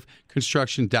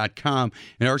creativeconstruction.com.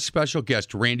 And our special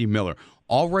guest, Randy Miller.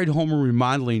 All Right Home and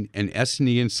Remodeling and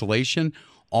S&E Installation.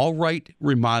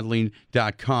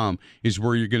 allrightremodeling.com is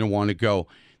where you're going to want to go.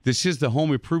 This is the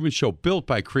Home Improvement Show built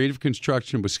by Creative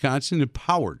Construction Wisconsin and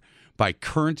powered by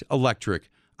Current Electric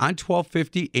on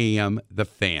 1250 AM The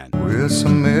Fan. With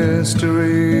some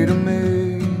mystery to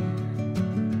me,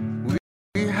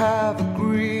 we have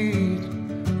agreed.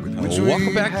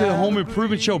 Welcome back to the Home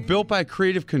Improvement Show built by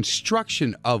Creative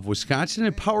Construction of Wisconsin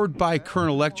and powered by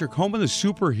Current Electric, home of the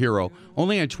superhero,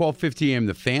 only on 1250 AM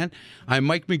The Fan. I'm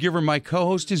Mike McGivern. My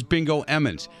co-host is Bingo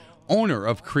Emmons, owner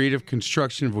of Creative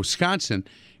Construction of Wisconsin,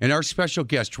 and our special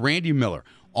guest, Randy Miller,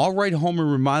 All Right Home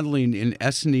and Remodeling and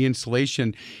S&E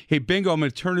Installation. Hey, Bingo, I'm going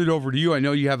to turn it over to you. I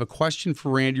know you have a question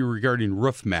for Randy regarding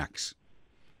Roof Max.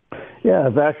 Yeah,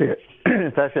 it's actually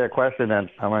a question that,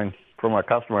 from a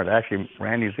customer. Actually,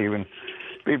 Randy's been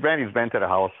to the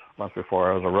house once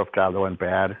before. It was a roof job that went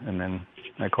bad, and then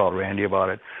I called Randy about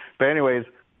it. But anyways,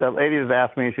 the lady has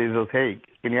asked me, she says, hey,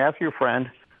 can you ask your friend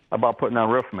about putting on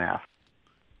roof mask?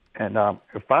 And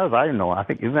as far as I know, I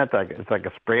think it's like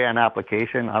a spray-on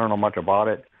application. I don't know much about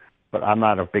it, but I'm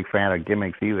not a big fan of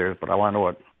gimmicks either. But I want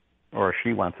to know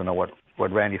she wants to know what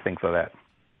Randy thinks of that.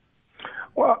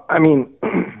 Well, I mean,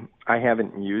 I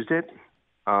haven't used it.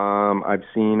 I've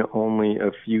seen only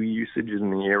a few usages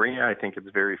in the area. I think it's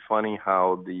very funny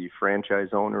how the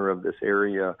franchise owner of this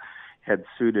area had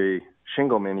sued a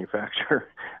shingle manufacturer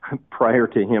prior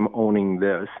to him owning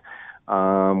this,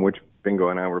 which Bingo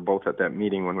and I were both at that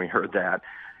meeting when we heard that.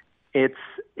 It's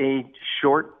a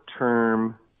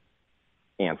short-term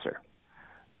answer.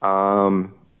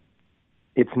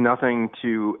 It's nothing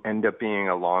to end up being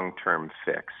a long-term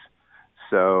fix.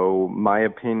 So my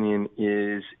opinion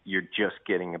is you're just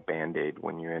getting a Band-Aid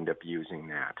when you end up using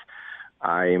that.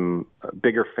 I'm a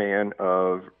bigger fan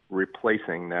of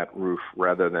replacing that roof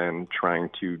rather than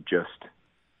trying to just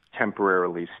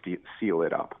temporarily seal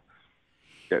it up.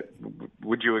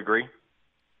 Would you agree?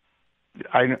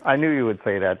 I knew you would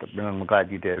say that, but I'm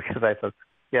glad you did, because I said,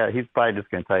 yeah, he's probably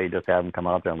just going to tell you just have him come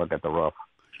out there and look at the roof.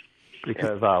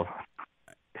 Because, the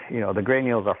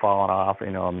granules are falling off,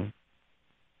 you know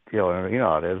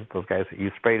how it is. Those guys,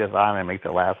 you spray this on and it makes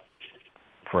it last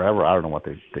forever. I don't know what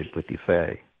they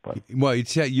say. But. Well,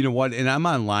 it's you know what, and I'm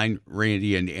online,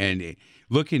 Randy, and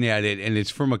looking at it, and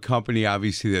it's from a company,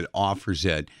 obviously, that offers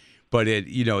it. But,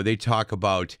 they talk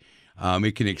about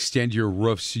it can extend your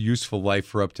roof's useful life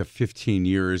for up to 15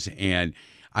 years. And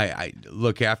I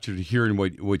look, after hearing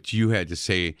what you had to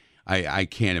say, I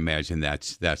can't imagine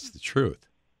that's the truth.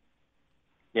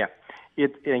 Yeah.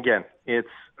 It's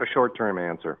a short-term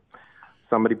answer.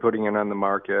 Somebody putting it on the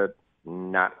market,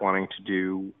 not wanting to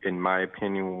do, in my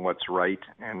opinion, what's right,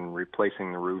 and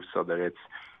replacing the roof so that it's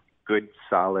good,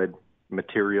 solid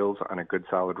materials on a good,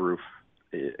 solid roof.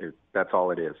 That's all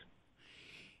it is.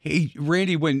 Hey,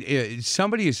 Randy, when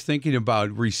somebody is thinking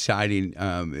about re-siding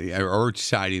or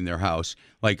siding their house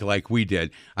like we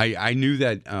did, I knew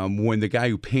that when the guy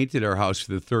who painted our house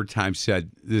for the third time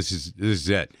said, "This is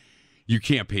it. You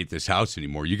can't paint this house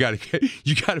anymore. You got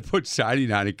to put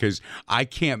siding on it because I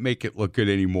can't make it look good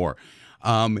anymore."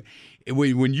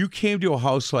 When you came to a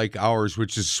house like ours,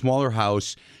 which is a smaller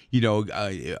house,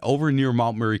 over near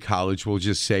Mount Mary College, we'll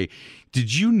just say,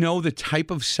 did you know the type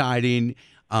of siding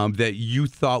that you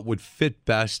thought would fit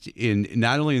best in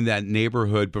not only in that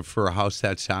neighborhood, but for a house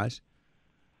that size?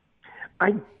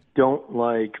 I don't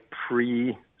like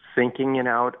pre-thinking it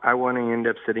out. I want to end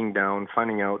up sitting down,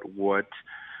 finding out what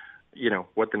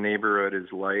the neighborhood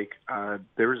is like.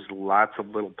 There's lots of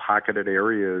little pocketed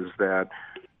areas that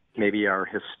maybe are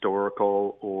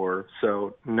historical or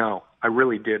so. No, I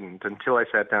really didn't until I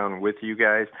sat down with you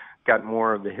guys, got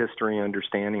more of the history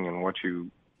understanding and what you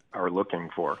are looking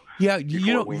for. Yeah,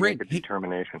 make a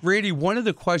determination. Randy, one of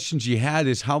the questions you had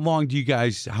is how long do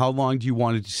you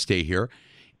want to stay here?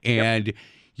 And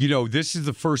this is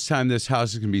the first time this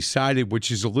house is going to be sided,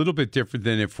 which is a little bit different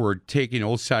than if we're taking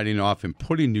old siding off and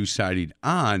putting new siding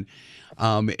on.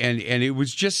 And it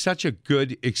was just such a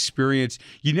good experience.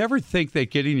 You never think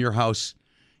that getting your house,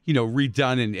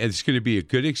 redone and it's going to be a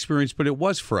good experience, but it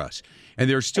was for us. And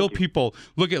there are still people,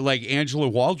 look at like Angela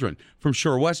Waldron from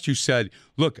Shore West, who said,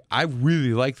 look, I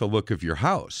really like the look of your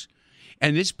house.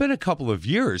 And it's been a couple of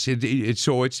years,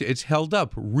 so it's held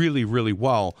up really, really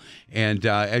well. And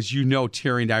as you know,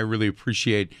 Terry and I really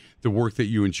appreciate the work that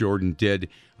you and Jordan did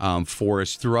for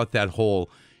us throughout that whole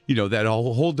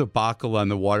debacle on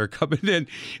the water coming in.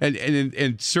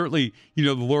 And certainly,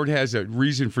 the Lord has a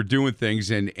reason for doing things,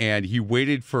 and He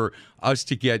waited for us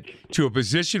to get to a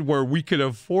position where we could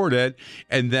afford it.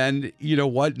 And then,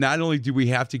 not only do we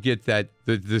have to get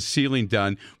the ceiling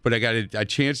done, but I got a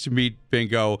chance to meet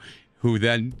Bingo, who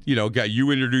then, got you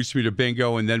introduced me to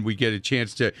Bingo, and then we get a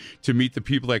chance to meet the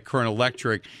people at Current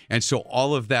Electric. And so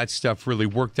all of that stuff really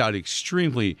worked out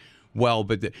extremely well.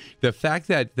 But the fact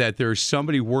that there's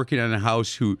somebody working on a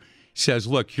house who says,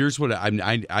 look, here's what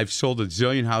I've sold a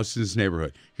zillion houses in this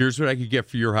neighborhood. Here's what I could get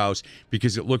for your house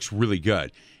because it looks really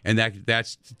good. And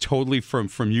that's totally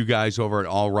from you guys over at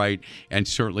All Right, and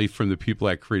certainly from the people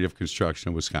at Creative Construction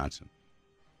in Wisconsin.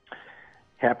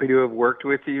 Happy to have worked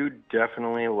with you.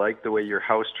 Definitely like the way your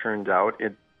house turned out.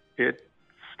 It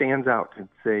stands out. It's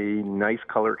a nice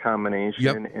color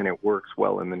combination, and it works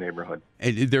well in the neighborhood.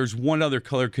 And there's one other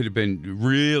color could have been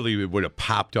really, it would have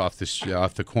popped off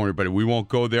the corner, but we won't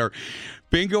go there.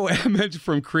 Bingo Emmett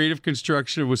from Creative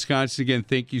Construction of Wisconsin. Again,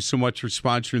 thank you so much for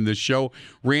sponsoring this show.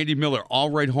 Randy Miller,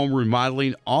 All Right Home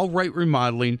Remodeling,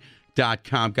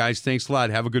 allrightremodeling.com. Guys, thanks a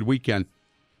lot. Have a good weekend.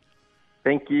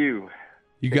 Thank you.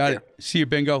 You got it. See you,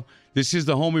 Bingo. This is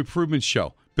the Home Improvement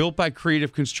Show, built by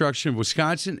Creative Construction of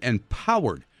Wisconsin and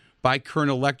powered by Current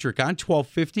Electric on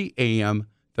 1250 AM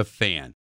The Fan.